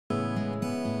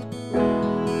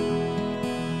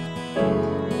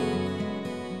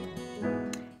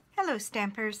Hello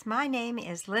Stampers, my name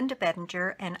is Linda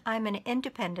Bedinger and I'm an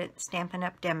independent Stampin'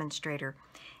 Up! Demonstrator.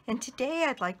 And today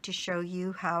I'd like to show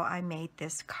you how I made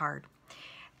this card.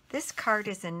 This card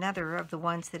is another of the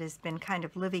ones that has been kind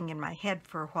of living in my head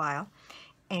for a while,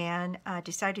 and I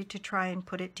decided to try and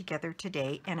put it together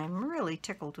today, and I'm really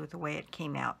tickled with the way it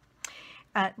came out.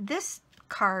 This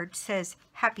card says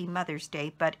Happy Mother's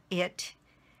Day, but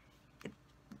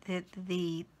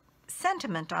the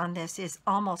sentiment on this is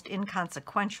almost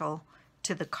inconsequential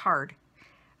to the card,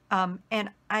 and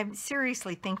I'm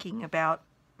seriously thinking about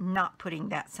not putting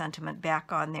that sentiment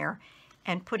back on there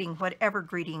and putting whatever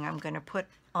greeting I'm going to put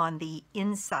on the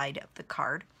inside of the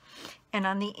card. And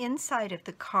on the inside of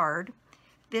the card,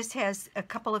 this has a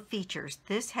couple of features.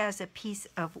 This has a piece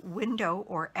of window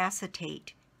or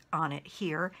acetate on it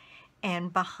here,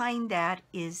 and behind that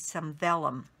is some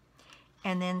vellum.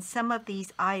 And then some of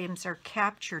these items are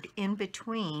captured in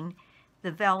between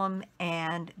the vellum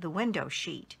and the window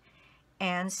sheet.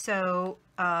 And so,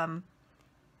 and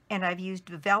I've used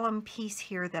a vellum piece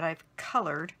here that I've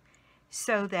colored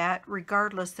so that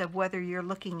regardless of whether you're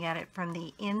looking at it from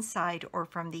the inside or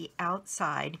from the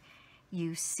outside,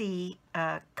 you see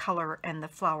color and the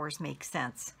flowers make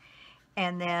sense.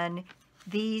 And then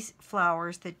these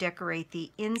flowers that decorate the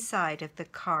inside of the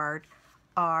card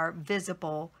are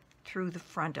visible through the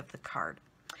front of the card.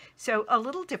 So a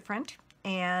little different,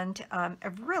 and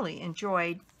I've really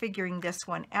enjoyed figuring this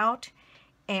one out,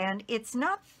 and it's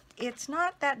not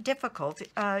that difficult.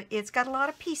 It's got a lot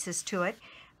of pieces to it,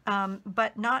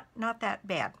 but not that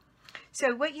bad.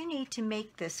 So what you need to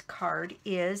make this card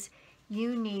is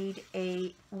you need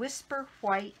a Whisper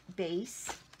White base,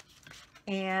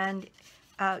 and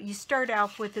you start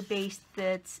out with a base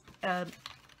that's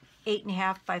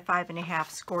 8.5 by 5.5,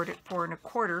 scored at 4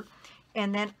 1/4,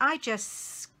 and then I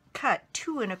just cut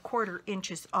 2 1/4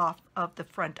 inches off of the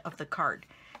front of the card.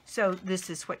 So this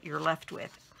is what you're left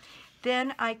with.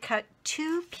 Then I cut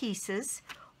 2 pieces,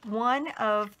 one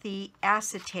of the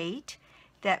acetate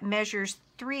that measures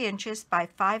 3 inches by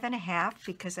 5.5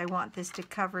 because I want this to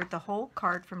cover the whole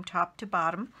card from top to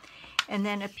bottom, and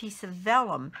then a piece of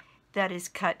vellum that is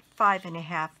cut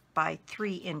 5.5 by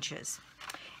 3 inches.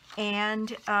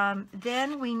 And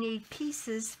then we need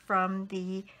pieces from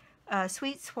the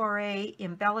Sweet Soiree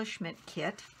Embellishment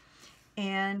Kit.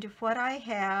 And what I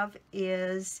have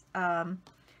is a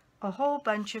whole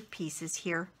bunch of pieces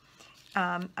here.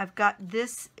 I've got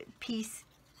this piece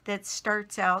that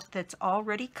starts out that's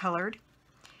already colored.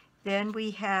 Then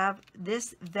we have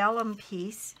this vellum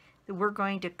piece that we're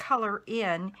going to color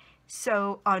in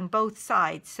so on both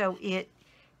sides, so it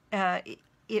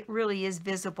really is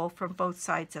visible from both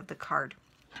sides of the card.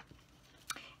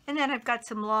 And then I've got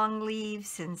some long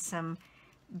leaves and some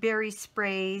berry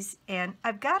sprays, and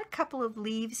I've got a couple of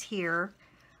leaves here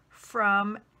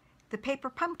from the Paper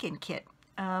Pumpkin kit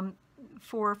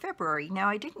for February. Now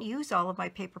I didn't use all of my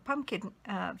Paper Pumpkin,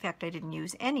 in fact I didn't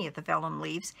use any of the vellum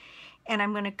leaves, and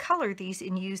I'm going to color these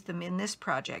and use them in this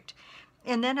project.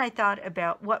 And then I thought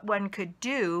about what one could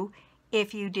do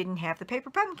if you didn't have the Paper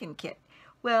Pumpkin kit.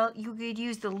 Well, you could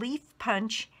use the leaf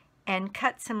punch and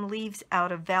cut some leaves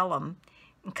out of vellum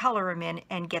and color them in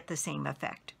and get the same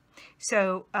effect.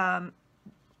 So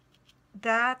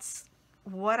that's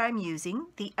what I'm using.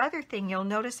 The other thing you'll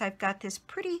notice, I've got this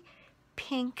pretty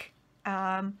pink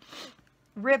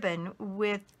ribbon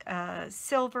with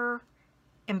silver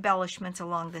embellishments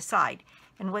along the side.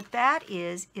 And what that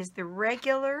is the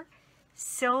regular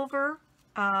silver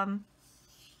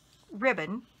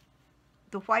ribbon,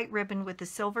 the white ribbon with the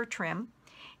silver trim.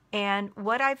 And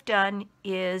what I've done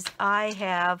is I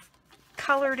have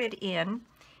colored it in,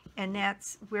 and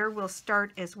that's where we'll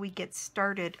start as we get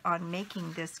started on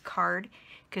making this card,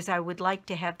 because I would like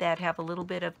to have that have a little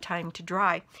bit of time to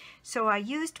dry. So I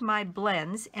used my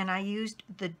blends, and I used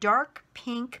the dark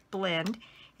pink blend,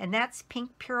 and that's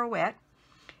Pink Pirouette.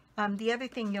 The other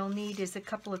thing you'll need is a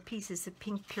couple of pieces of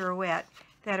Pink Pirouette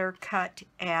that are cut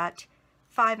at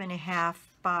 5.5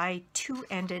 by 2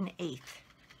 1/8.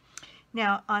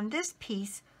 Now on this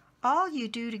piece, all you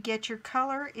do to get your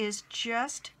color is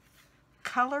just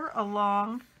color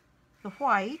along the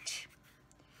white,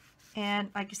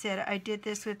 and like I said, I did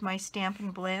this with my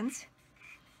Stampin' Blends.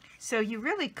 So you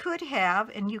really could have,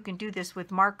 and you can do this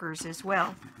with markers as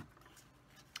well,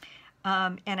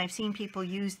 and I've seen people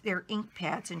use their ink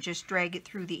pads and just drag it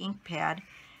through the ink pad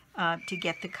to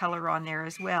get the color on there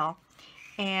as well.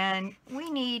 And we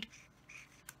need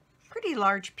a pretty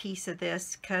large piece of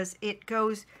this because it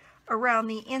goes around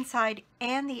the inside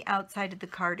and the outside of the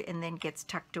card and then gets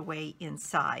tucked away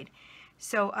inside.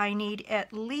 So I need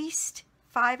at least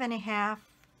 5.5,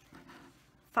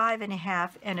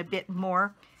 5.5, and a bit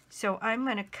more. So I'm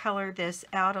going to color this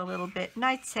out a little bit, and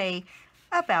I'd say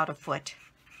about a foot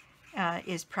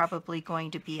is probably going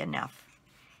to be enough.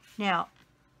 Now,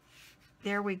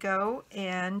 there we go,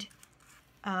 and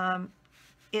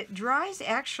it dries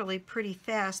actually pretty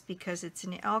fast because it's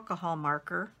an alcohol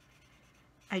marker.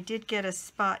 I did get a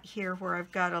spot here where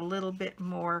I've got a little bit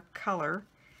more color,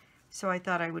 so I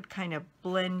thought I would kind of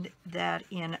blend that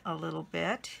in a little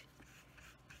bit.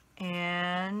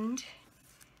 And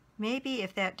maybe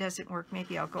if that doesn't work,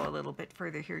 maybe I'll go a little bit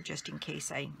further here just in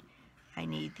case I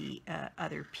need the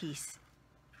other piece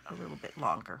a little bit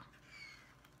longer.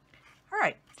 All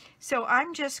right, so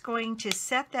I'm just going to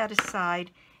set that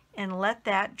aside and let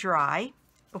that dry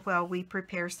while we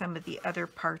prepare some of the other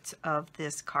parts of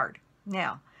this card.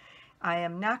 Now, I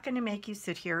am not going to make you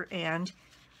sit here and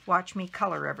watch me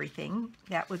color everything.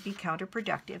 That would be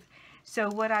counterproductive. So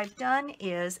what I've done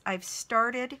is I've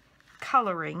started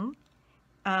coloring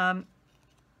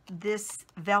this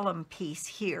vellum piece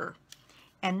here.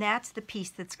 And that's the piece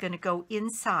that's going to go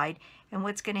inside. And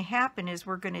what's going to happen is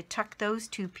we're going to tuck those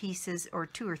two pieces, or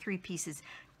 2 or 3 pieces,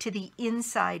 to the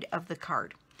inside of the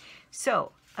card.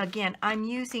 So again, I'm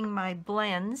using my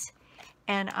blends,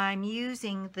 and I'm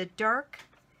using the dark,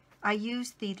 I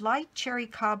used the light cherry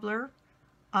cobbler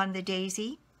on the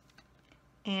daisy,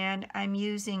 and I'm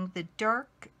using the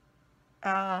dark,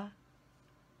 let's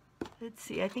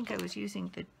see, I think I was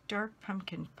using the dark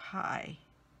pumpkin pie.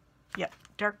 Yep,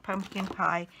 dark pumpkin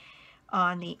pie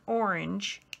on the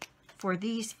orange for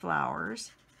these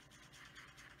flowers.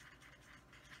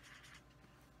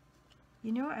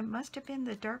 You know, it must have been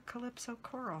the dark Calypso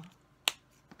coral.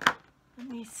 Let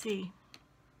me see.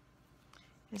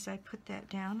 As I put that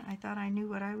down, I thought I knew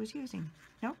what I was using.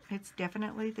 Nope, it's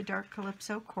definitely the dark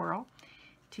Calypso coral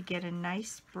to get a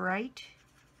nice bright,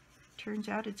 turns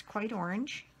out it's quite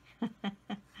orange.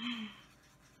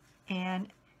 And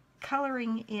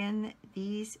coloring in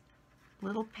these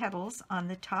little petals on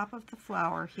the top of the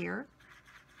flower here.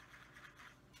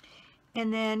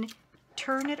 And then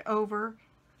turn it over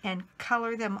and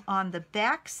color them on the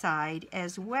back side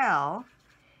as well,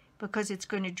 because it's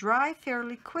going to dry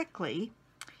fairly quickly,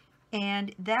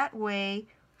 and that way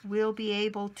we'll be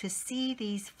able to see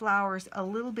these flowers a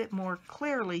little bit more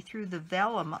clearly through the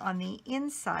vellum on the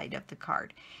inside of the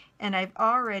card. And I've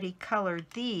already colored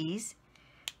these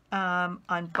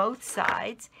on both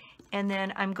sides, and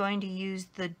then I'm going to use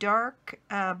the dark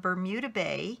Bermuda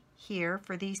Bay here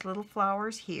for these little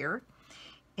flowers here,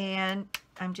 and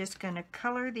I'm just going to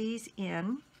color these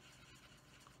in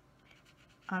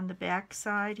on the back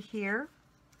side here,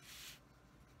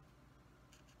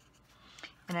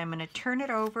 and I'm going to turn it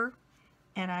over,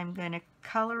 and I'm going to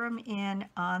color them in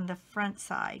on the front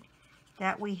side.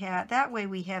 That way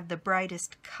we have the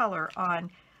brightest color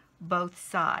on both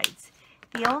sides.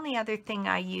 The only other thing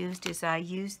I used is I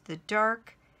used the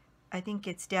dark, I think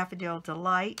it's Daffodil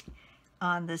Delight,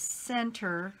 on the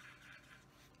center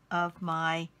of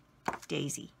my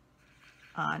daisy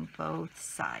on both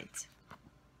sides.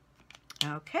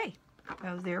 Okay,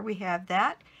 so there we have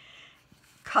that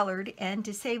colored, and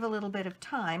to save a little bit of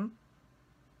time,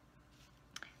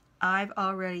 I've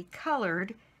already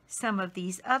colored some of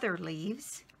these other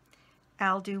leaves.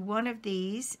 I'll do one of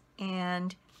these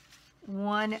and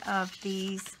one of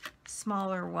these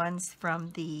smaller ones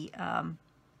from the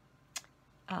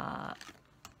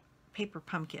paper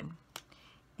pumpkin.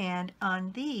 And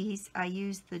on these, I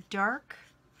used the dark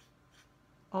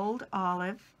Old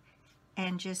Olive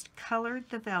and just colored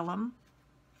the vellum.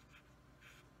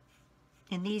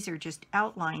 And these are just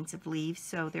outlines of leaves,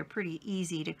 so they're pretty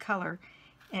easy to color.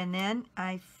 And then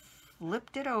I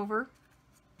flipped it over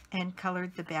and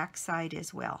colored the back side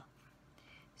as well,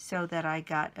 so that I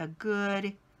got a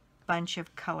good bunch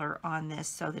of color on this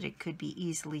so that it could be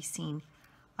easily seen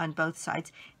on both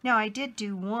sides. Now I did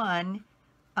do one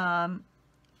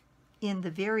in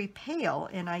the very pale,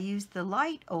 and I used the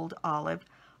light Old Olive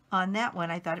on that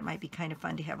one. I thought it might be kind of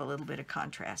fun to have a little bit of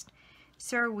contrast.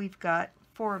 So we've got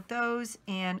 4 of those,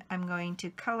 and I'm going to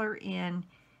color in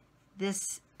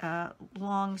this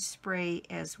long spray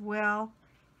as well.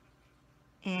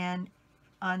 And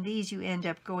on these you end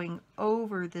up going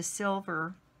over the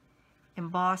silver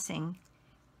embossing,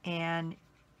 and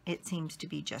it seems to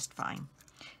be just fine.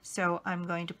 So I'm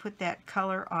going to put that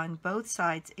color on both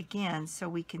sides again so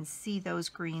we can see those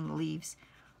green leaves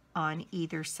on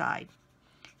either side.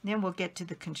 And then we'll get to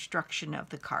the construction of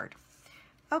the card.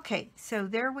 Okay, so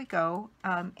there we go.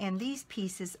 And these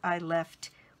pieces I left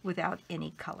without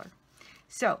any color.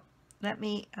 So let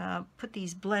me put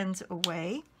these blends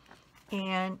away,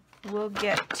 and we'll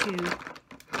get to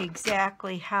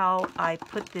exactly how I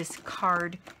put this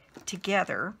card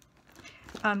together.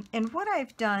 And what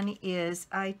I've done is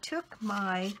I took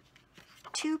my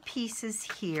 2 pieces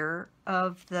here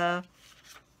of the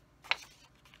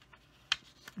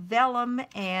vellum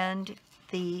and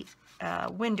the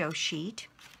window sheet,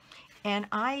 and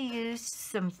I used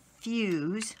some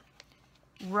fuse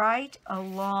right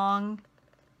along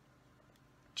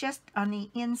just on the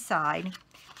inside.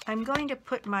 I'm going to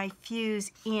put my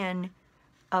fuse in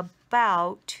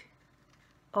about,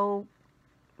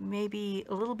 maybe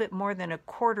a little bit more than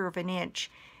 1/4 of an inch,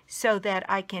 so that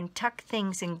I can tuck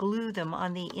things and glue them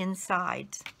on the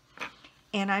insides.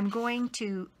 And I'm going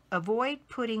to avoid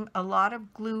putting a lot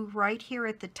of glue right here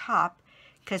at the top,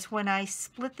 because when I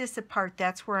split this apart,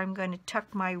 that's where I'm going to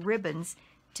tuck my ribbons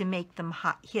to make them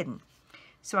hidden.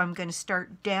 So I'm going to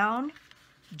start down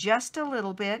just a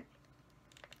little bit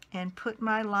and put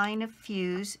my line of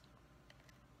fuse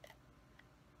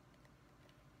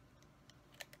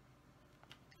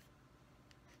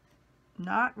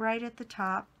not right at the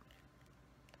top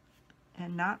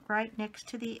and not right next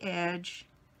to the edge,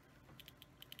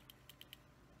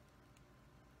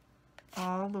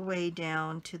 all the way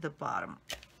down to the bottom.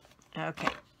 Okay,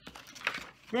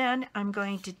 then I'm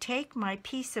going to take my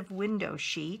piece of window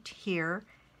sheet here,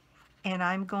 and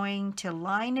I'm going to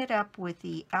line it up with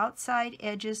the outside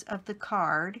edges of the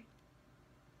card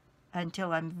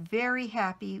until I'm very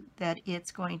happy that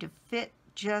it's going to fit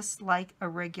just like a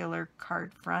regular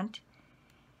card front,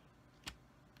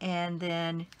 and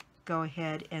then go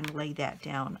ahead and lay that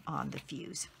down on the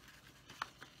fuse.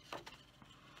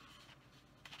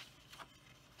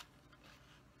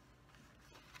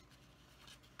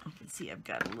 You can see I've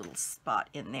got a little spot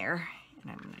in there,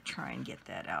 and I'm going to try and get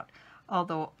that out.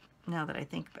 Although, now that I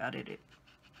think about it,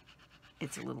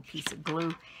 it's a little piece of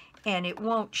glue, and it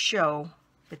won't show,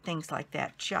 but things like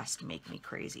that just make me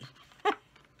crazy.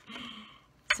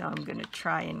 So I'm going to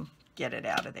try and get it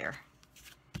out of there.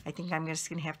 I think I'm just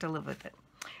going to have to live with it.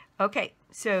 Okay,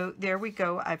 so there we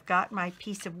go. I've got my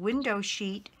piece of window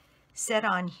sheet set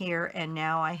on here, and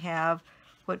now I have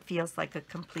what feels like a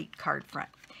complete card front.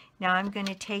 Now I'm going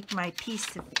to take my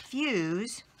piece of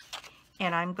fuse,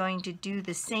 and I'm going to do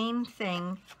the same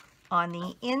thing on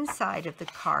the inside of the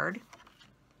card.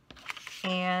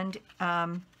 And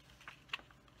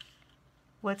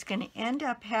what's going to end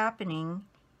up happening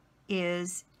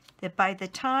is that by the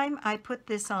time I put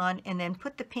this on and then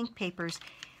put the pink papers,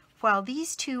 while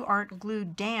these two aren't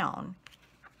glued down,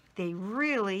 they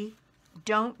really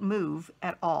don't move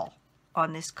at all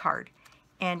on this card.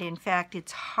 And in fact,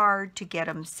 it's hard to get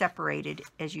them separated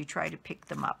as you try to pick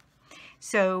them up.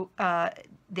 So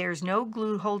there's no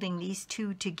glue holding these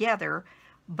two together,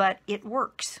 but it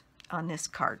works on this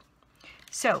card.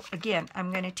 So again, I'm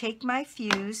going to take my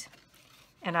fuse,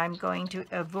 and I'm going to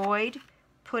avoid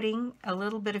putting a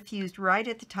little bit of fuse right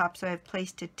at the top, so I have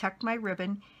place to tuck my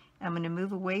ribbon. I'm going to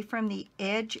move away from the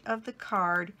edge of the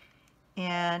card,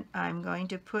 and I'm going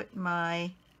to put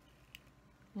my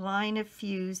line of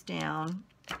fuse down,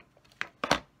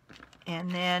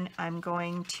 and then I'm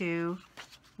going to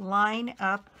line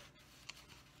up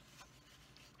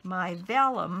my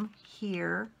vellum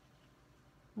here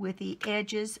with the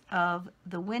edges of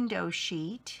the window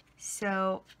sheet.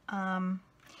 So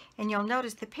and you'll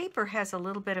notice the paper has a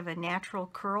little bit of a natural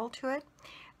curl to it,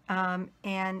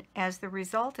 and as the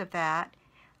result of that,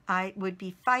 I would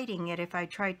be fighting it if I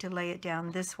tried to lay it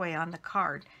down this way on the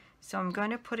card. So I'm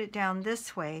going to put it down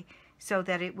this way so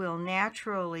that it will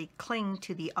naturally cling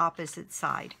to the opposite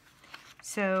side.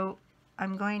 So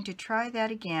I'm going to try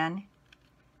that again,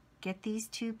 get these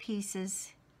two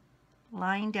pieces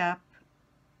lined up.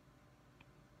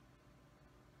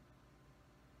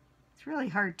 It's really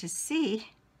hard to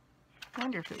see. I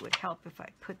wonder if it would help if I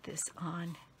put this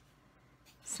on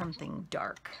something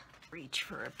dark. Reach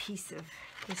for a piece of,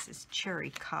 this is cherry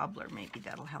cobbler. Maybe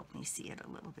that'll help me see it a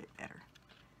little bit better.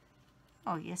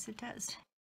 Oh, yes, it does.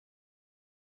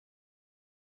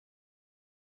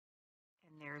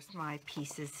 And there's my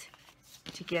pieces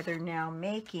together now,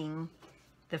 making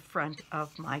the front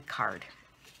of my card.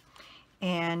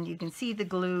 And you can see the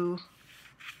glue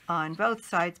on both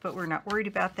sides, but we're not worried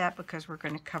about that because we're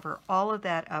going to cover all of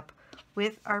that up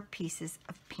with our pieces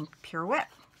of Pink Pirouette.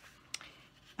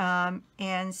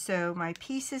 And so my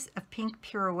pieces of Pink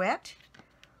Pirouette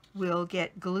will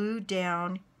get glued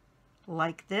down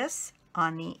like this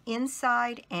on the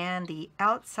inside and the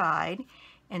outside,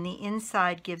 and the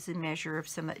inside gives a measure of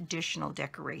some additional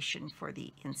decoration for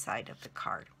the inside of the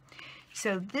card.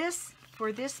 So this,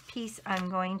 for this piece, I'm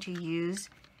going to use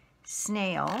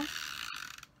snail,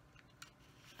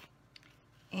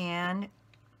 and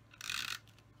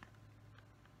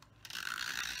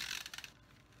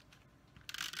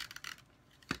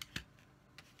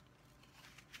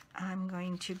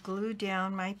going to glue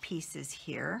down my pieces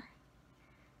here,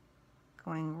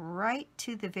 going right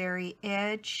to the very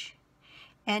edge,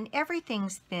 and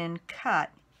everything's been cut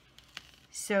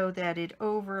so that it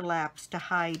overlaps to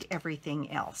hide everything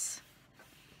else.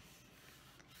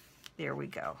 There we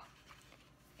go.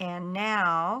 And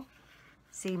now,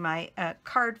 see, my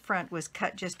card front was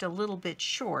cut just a little bit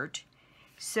short,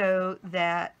 so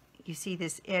that you see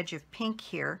this edge of pink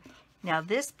here. Now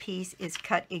this piece is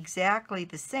cut exactly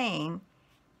the same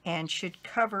and should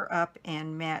cover up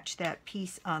and match that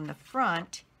piece on the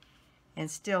front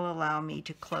and still allow me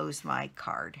to close my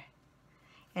card.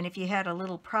 And if you had a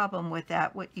little problem with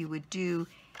that, what you would do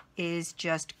is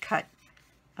just cut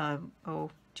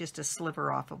just a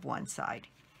sliver off of one side.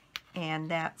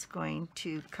 And that's going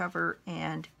to cover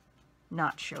and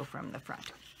not show from the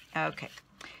front. Okay,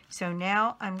 so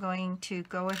now I'm going to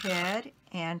go ahead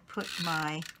and put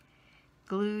my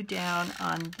glue down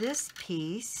on this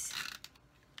piece.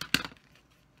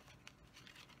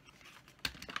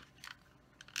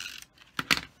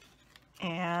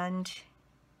 And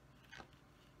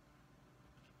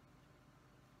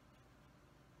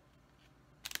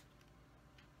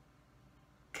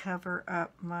cover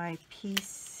up my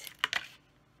piece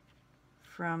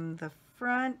from the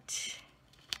front.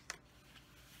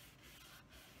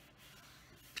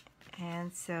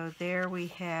 And so there we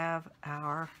have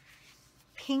our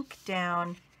pink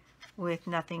down with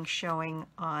nothing showing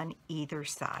on either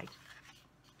side.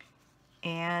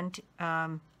 And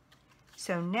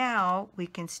so now we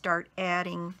can start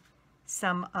adding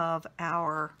some of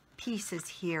our pieces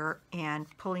here and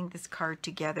pulling this card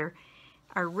together.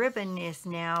 Our ribbon is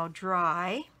now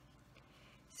dry,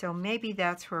 so maybe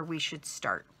that's where we should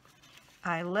start.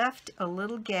 I left a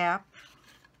little gap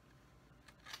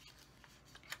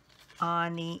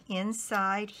on the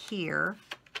inside here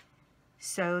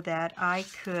so that I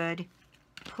could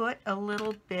put a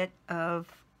little bit of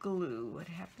glue. What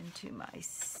happened to my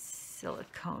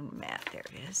silicone mat? There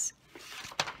it is.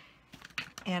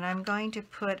 And I'm going to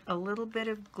put a little bit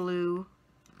of glue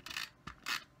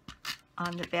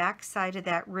on the back side of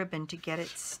that ribbon to get it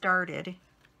started.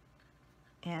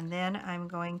 And then I'm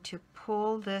going to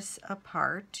pull this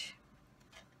apart.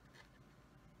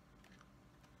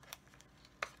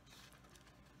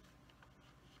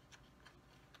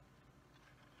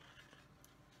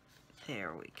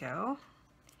 There we go.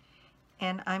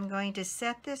 And I'm going to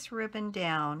set this ribbon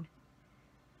down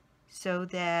so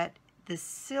that the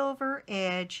silver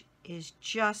edge is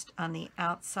just on the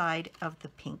outside of the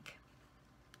pink.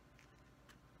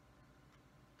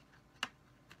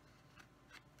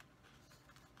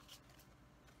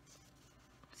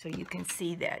 So you can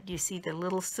see that. You see the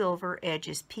little silver edge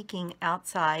is peeking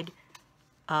outside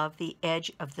of the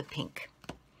edge of the pink.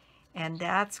 And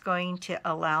that's going to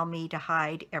allow me to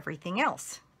hide everything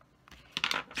else.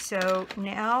 So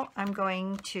now I'm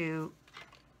going to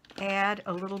add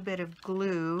a little bit of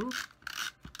glue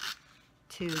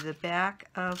to the back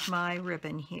of my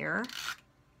ribbon here.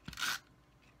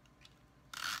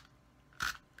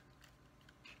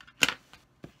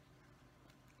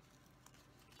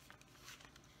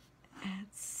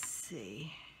 Let's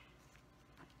see.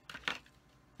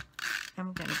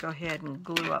 I'm going to go ahead and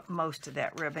glue up most of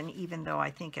that ribbon, even though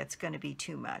I think it's going to be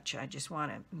too much. I just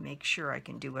want to make sure I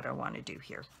can do what I want to do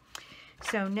here.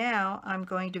 So now I'm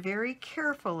going to very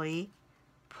carefully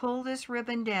pull this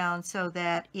ribbon down so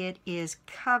that it is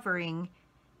covering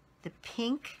the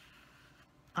pink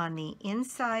on the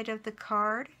inside of the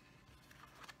card,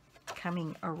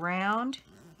 coming around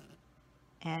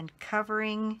and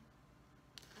covering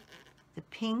the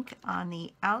pink on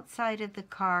the outside of the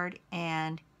card,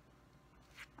 and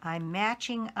I'm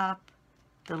matching up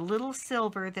the little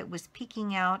silver that was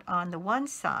peeking out on the one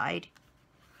side.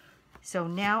 So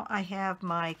now I have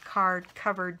my card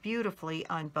covered beautifully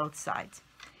on both sides.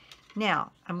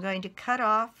 Now I'm going to cut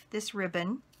off this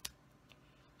ribbon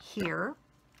here,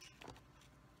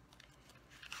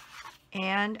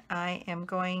 and I am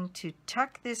going to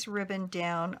tuck this ribbon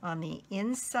down on the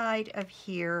inside of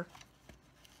here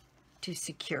to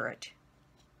secure it.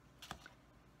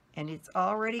 And it's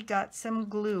already got some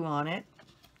glue on it.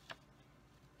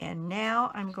 And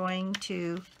now I'm going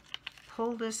to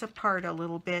pull this apart a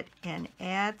little bit and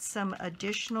add some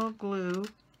additional glue,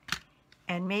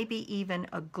 and maybe even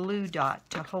a glue dot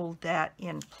to hold that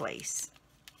in place.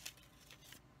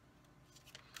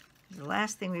 The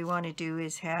last thing we want to do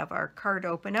is have our card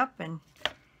open up and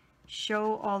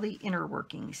show all the inner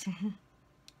workings.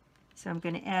 So I'm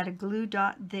going to add a glue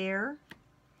dot there,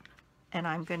 and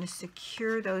I'm going to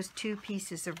secure those two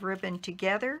pieces of ribbon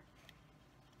together.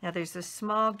 Now there's a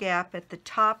small gap at the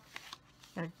top.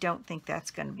 I don't think that's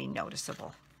going to be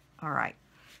noticeable. All right,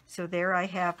 So there I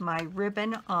have my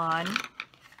ribbon on.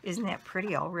 Isn't that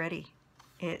pretty already?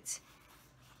 It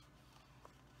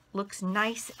looks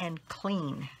nice and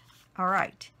clean. All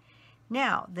right.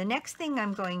 Now, the next thing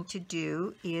I'm going to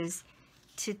do is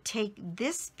to take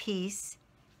this piece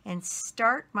and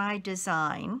start my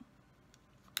design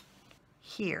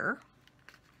here.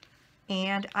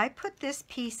 And I put this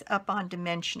piece up on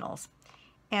dimensionals.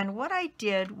 And what I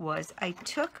did was I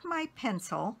took my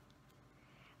pencil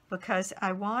because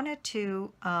I wanted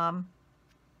to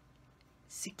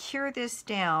secure this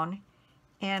down,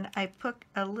 and I put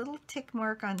a little tick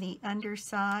mark on the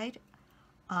underside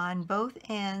on both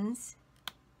ends,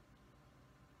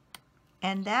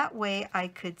 and that way I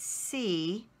could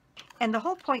see. And the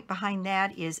whole point behind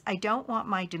that is I don't want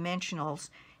my dimensionals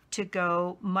to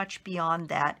go much beyond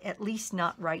that, at least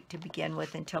not right to begin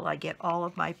with, until I get all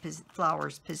of my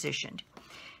flowers positioned.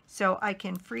 So I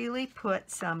can freely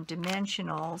put some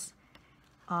dimensionals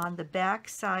on the back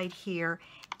side here,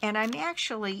 and I'm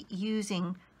actually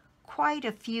using quite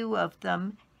a few of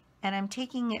them, and I'm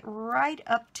taking it right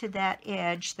up to that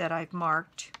edge that I've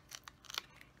marked,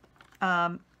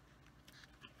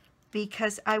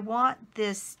 because I want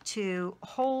this to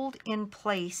hold in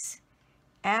place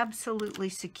absolutely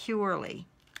securely,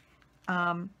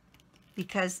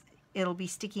 because it'll be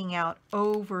sticking out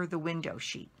over the window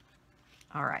sheet.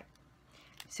 All right,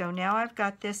 so now I've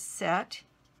got this set,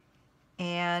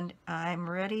 and I'm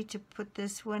ready to put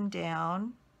this one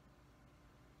down.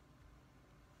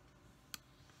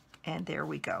 And there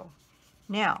we go.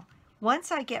 Now, once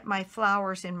I get my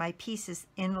flowers and my pieces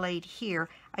inlaid here,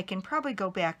 I can probably go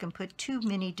back and put 2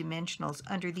 mini dimensionals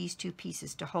under these 2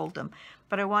 pieces to hold them,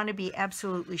 but I want to be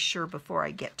absolutely sure before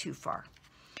I get too far.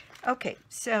 Okay,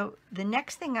 so the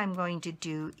next thing I'm going to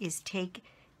do is take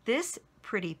this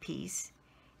pretty piece,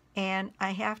 and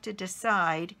I have to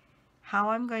decide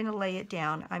how I'm going to lay it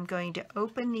down. I'm going to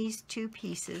open these 2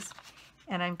 pieces,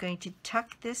 and I'm going to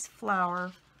tuck this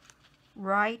flower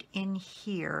right in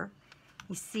here.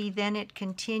 You see, then it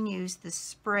continues the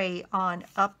spray on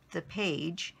up the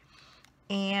page,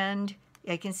 and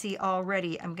I can see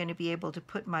already I'm going to be able to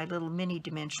put my little mini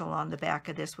dimensional on the back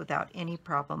of this without any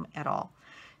problem at all.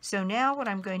 So now what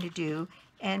I'm going to do,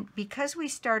 and because we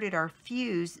started our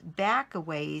fuse back a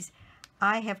ways,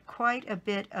 I have quite a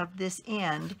bit of this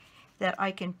end that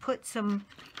I can put some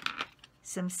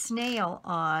snail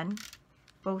on,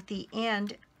 both the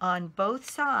end on both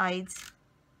sides,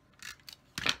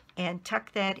 and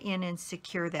tuck that in and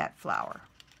secure that flower.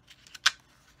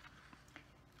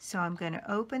 So I'm going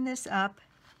to open this up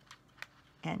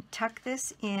and tuck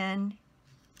this in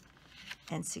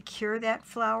and secure that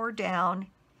flower down,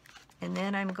 and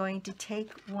then I'm going to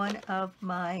take one of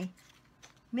my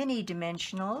mini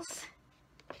dimensionals,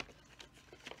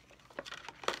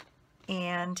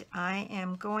 and I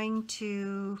am going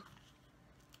to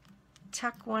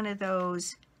tuck one of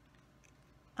those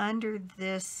under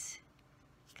this,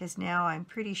 because now I'm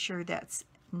pretty sure that's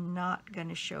not going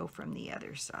to show from the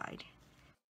other side.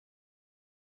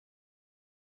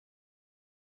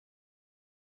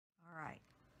 All right,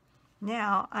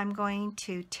 now I'm going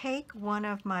to take one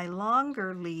of my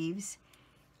longer leaves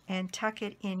and tuck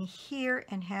it in here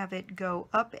and have it go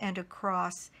up and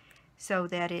across so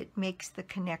that it makes the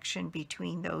connection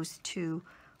between those 2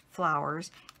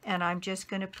 flowers. And I'm just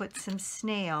going to put some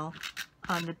snail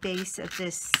on the base of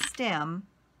this stem,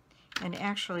 and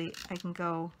actually I can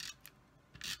go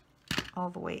all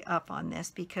the way up on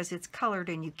this because it's colored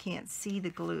and you can't see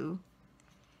the glue.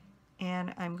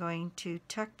 And I'm going to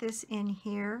tuck this in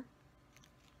here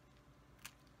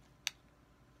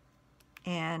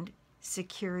and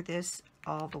secure this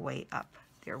all the way up.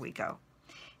 There we go.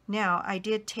 Now I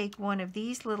did take one of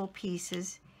these little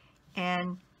pieces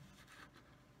and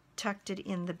tucked it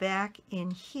in the back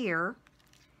in here,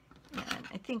 and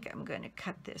I think I'm going to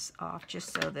cut this off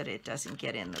just so that it doesn't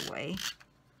get in the way.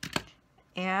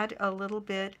 Add a little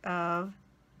bit of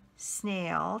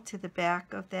snail to the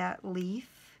back of that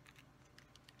leaf,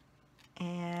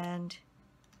 and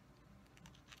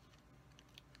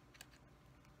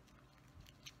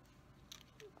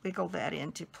wiggle that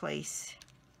into place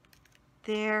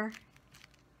there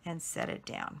and set it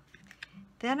down.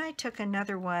 Then I took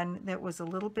another one that was a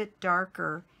little bit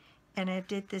darker, and I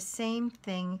did the same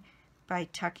thing by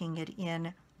tucking it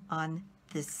in on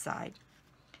this side.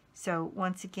 So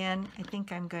once again, I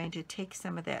think I'm going to take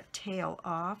some of that tail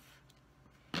off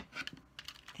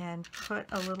and put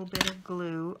a little bit of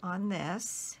glue on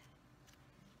this,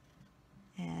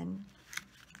 and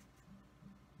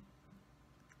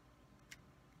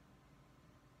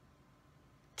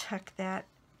tuck that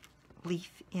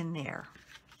leaf in there.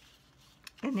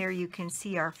 And there you can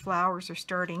see our flowers are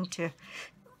starting to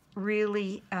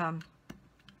really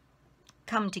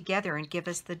come together and give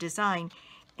us the design.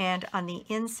 And on the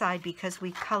inside, because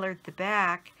we colored the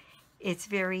back, it's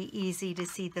very easy to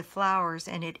see the flowers,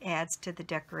 and it adds to the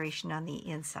decoration on the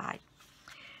inside.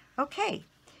 Okay,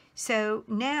 so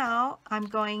now I'm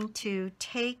going to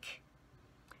take,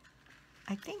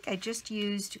 I think I just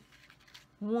used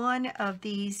one of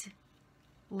these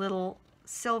little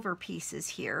silver pieces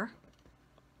here.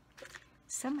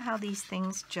 Somehow these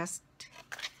things just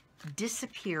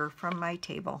disappear from my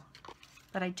table,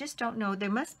 but I just don't know. They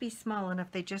must be small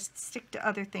enough. They just stick to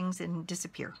other things and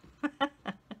disappear.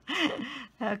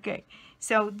 Okay,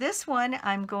 so this one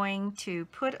I'm going to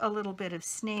put a little bit of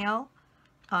snail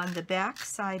on the back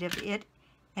side of it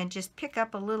and just pick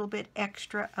up a little bit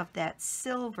extra of that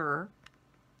silver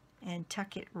and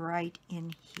tuck it right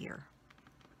in here.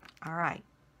 All right,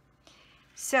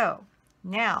 so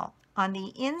now on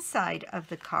the inside of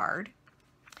the card,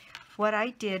 what I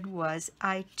did was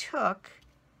I took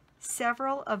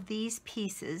several of these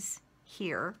pieces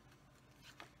here,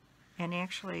 and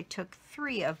actually I took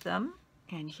 3 of them,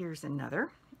 and here's another.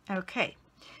 Okay,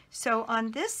 so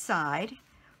on this side,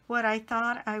 what I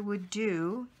thought I would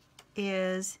do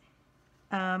is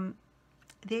I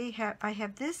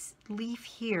have this leaf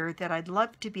here that I'd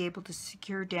love to be able to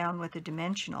secure down with a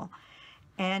dimensional,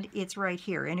 and it's right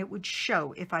here, and it would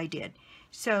show if I did.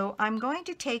 So I'm going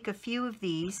to take a few of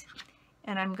these,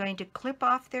 and I'm going to clip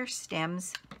off their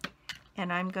stems,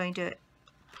 and I'm going to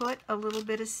put a little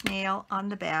bit of snail on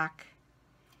the back,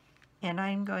 and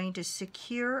I'm going to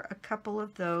secure a couple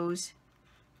of those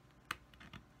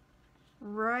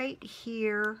right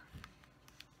here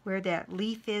where that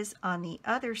leaf is on the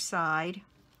other side.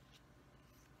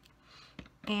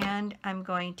 And I'm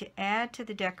going to add to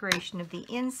the decoration of the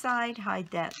inside,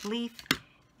 hide that leaf,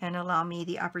 and allow me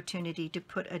the opportunity to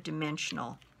put a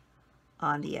dimensional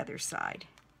on the other side.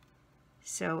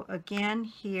 So again,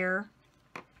 here,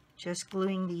 just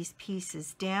gluing these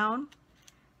pieces down.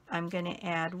 I'm going to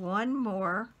add one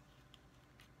more,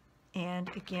 and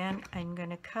again, I'm going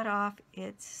to cut off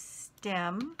its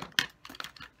stem,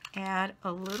 add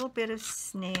a little bit of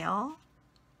snail,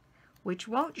 which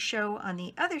won't show on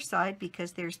the other side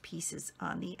because there's pieces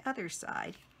on the other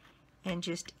side, and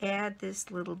just add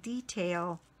this little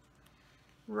detail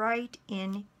right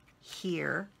in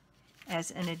here as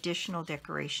an additional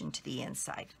decoration to the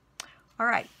inside. All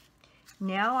right,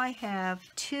 now I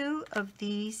have 2 of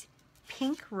these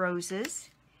pink roses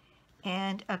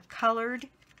and a colored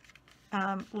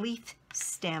leaf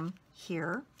stem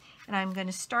here, and I'm going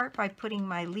to start by putting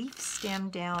my leaf stem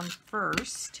down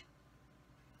first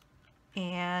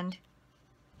and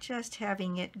just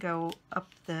having it go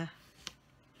up the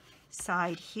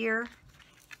side here.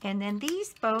 And then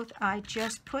these both, I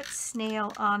just put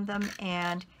snail on them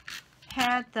and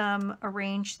had them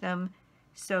arrange them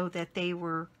so that they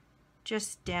were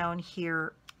just down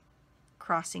here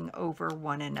crossing over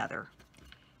one another.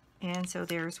 And so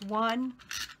there's one.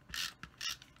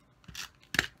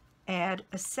 Add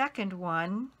a second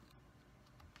one,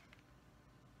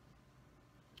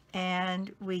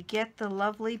 and we get the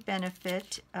lovely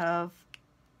benefit of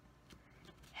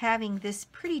having this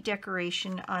pretty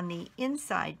decoration on the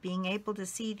inside, being able to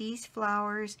see these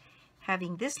flowers,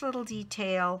 having this little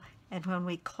detail, and when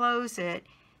we close it,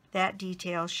 that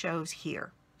detail shows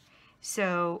here.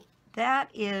 So that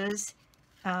is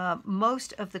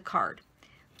most of the card.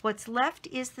 What's left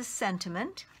is the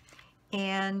sentiment,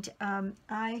 and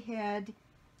I had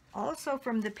also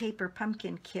from the paper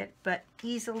pumpkin kit, but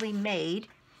easily made,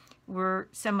 were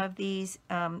some of these,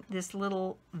 this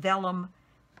little vellum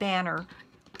banner.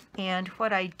 And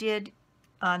what I did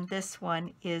on this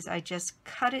one is I just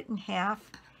cut it in half,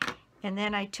 and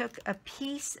then I took a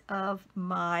piece of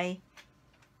my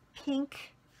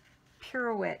Pink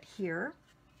Pirouette here,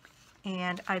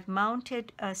 and I've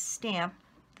mounted a stamp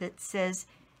that says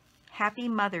Happy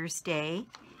Mother's Day,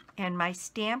 and my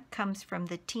stamp comes from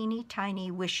the Teeny Tiny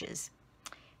Wishes.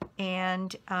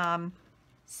 And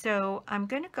so I'm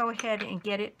going to go ahead and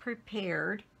get it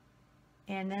prepared,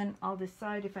 and then I'll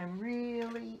decide if I'm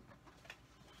really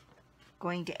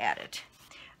going to add it.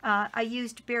 I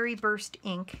used Berry Burst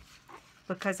ink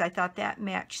because I thought that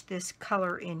matched this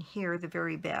color in here the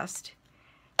very best.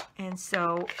 And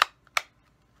so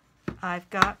I've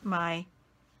got my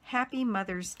Happy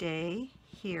Mother's Day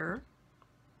here.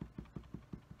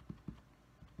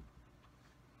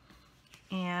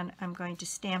 And I'm going to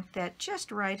stamp that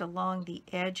just right along the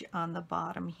edge on the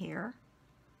bottom here.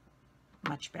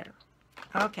 Much better.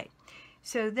 Okay,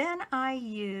 so then I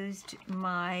used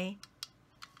my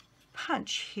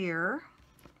punch here,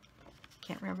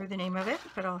 Can't remember the name of it,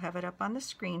 but I'll have it up on the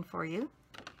screen for you.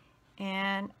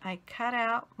 And I cut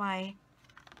out my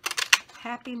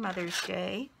Happy Mother's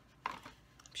Day. I'm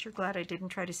sure glad I didn't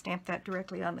try to stamp that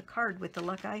directly on the card with the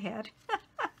luck I had.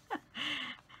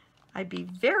 I'd be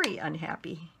very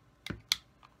unhappy.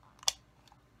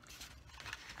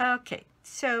 Okay,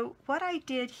 so what I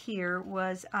did here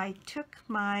was I took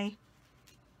my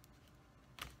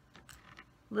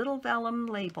little vellum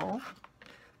label,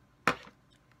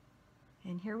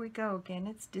 and here we go again,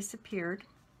 it's disappeared.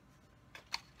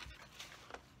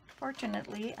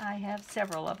 Fortunately, I have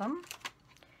several of them.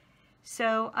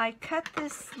 So I cut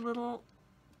this little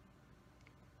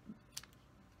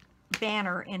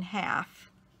banner in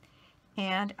half,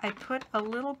 and I put a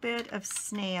little bit of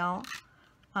snail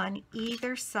on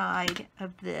either side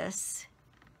of this,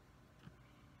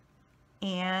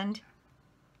 and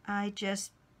I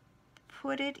just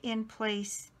put it in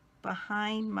place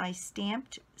behind my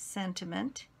stamped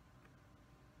sentiment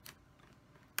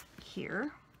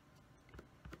here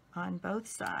on both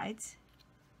sides,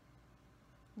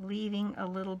 leaving a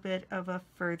little bit of a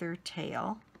further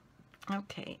tail.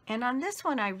 Okay, and on this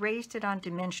one I raised it on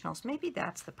dimensionals. Maybe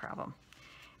that's the problem.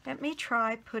 Let me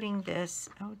try putting this,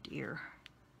 oh dear.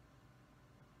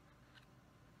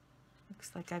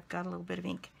 Looks like I've got a little bit of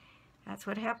ink. That's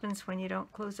what happens when you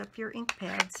don't close up your ink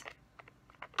pads.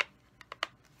 I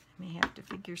may have to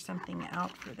figure something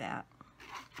out for that.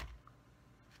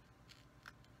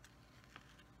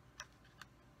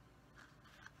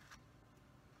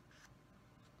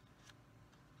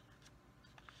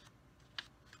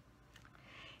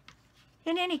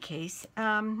 In any case,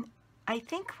 I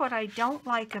think what I don't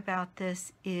like about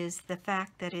this is the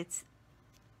fact that it's,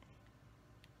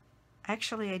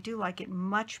 actually I do like it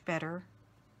much better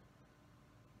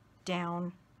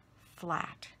down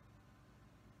flat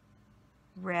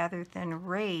rather than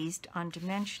raised on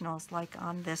dimensionals like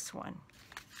on this one.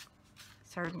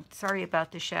 Sorry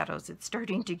about the shadows, it's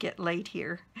starting to get late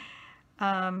here.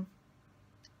 I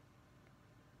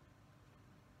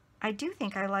do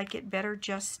think I like it better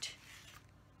just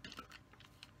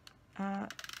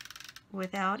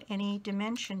without any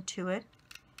dimension to it.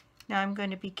 Now I'm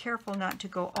going to be careful not to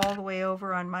go all the way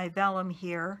over on my vellum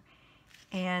here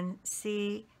and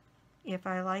see if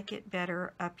I like it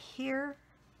better up here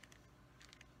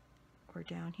or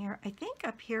down here. I think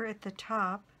up here at the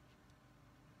top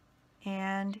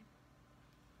and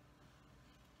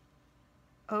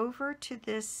over to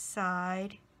this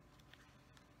side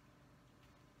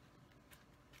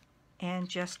and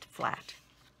just flat.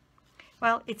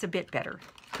 Well, it's a bit better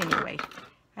anyway.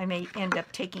 I may end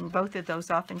up taking both of those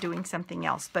off and doing something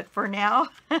else, but for now,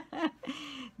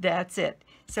 that's it.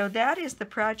 So that is the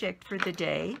project for the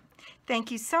day.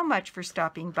 Thank you so much for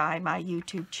stopping by my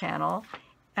YouTube channel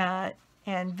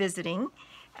and visiting.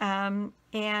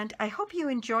 And I hope you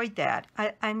enjoyed that.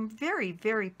 I'm very,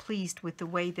 very pleased with the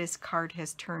way this card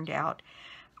has turned out.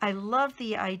 I love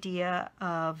the idea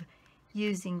of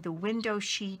using the window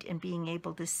sheet and being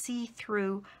able to see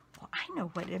through. Well, I know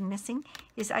what I'm missing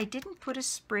is I didn't put a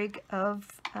sprig of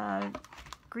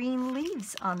green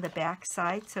leaves on the back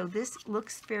side, so this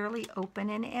looks fairly open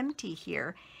and empty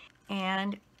here.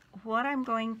 And what I'm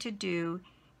going to do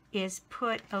is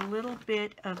put a little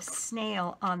bit of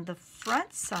snail on the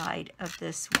front side of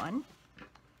this one,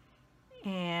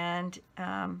 and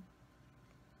let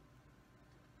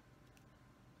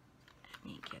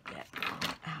me get that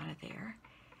out of there,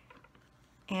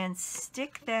 and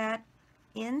stick that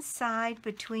inside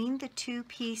between the two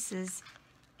pieces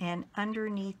and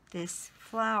underneath this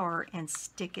flower and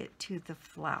stick it to the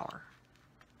flower.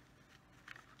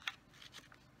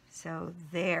 So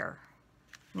there.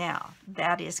 Now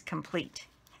that is complete.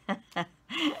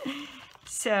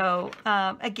 So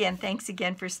again, thanks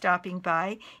again for stopping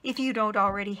by. If you don't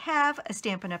already have a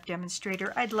Stampin' Up!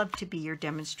 Demonstrator, I'd love to be your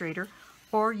demonstrator,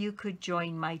 or you could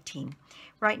join my team.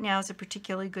 Right now is a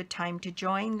particularly good time to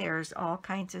join. There's all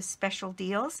kinds of special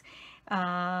deals.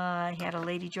 I had a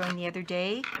lady join the other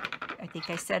day. I think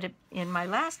I said it in my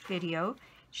last video.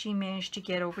 She managed to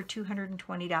get over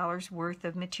 $220 worth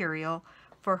of material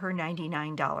for her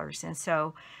 $99. And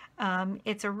so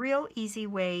it's a real easy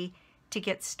way to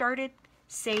get started,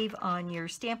 save on your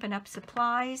Stampin' Up!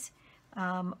 Supplies,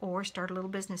 or start a little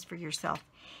business for yourself.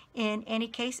 In any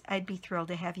case, I'd be thrilled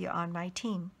to have you on my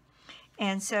team.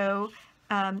 And so,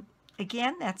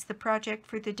 again, that's the project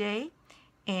for the day.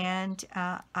 And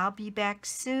I'll be back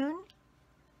soon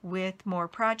with more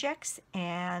projects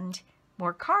and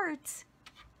more cards.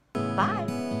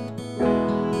 Bye.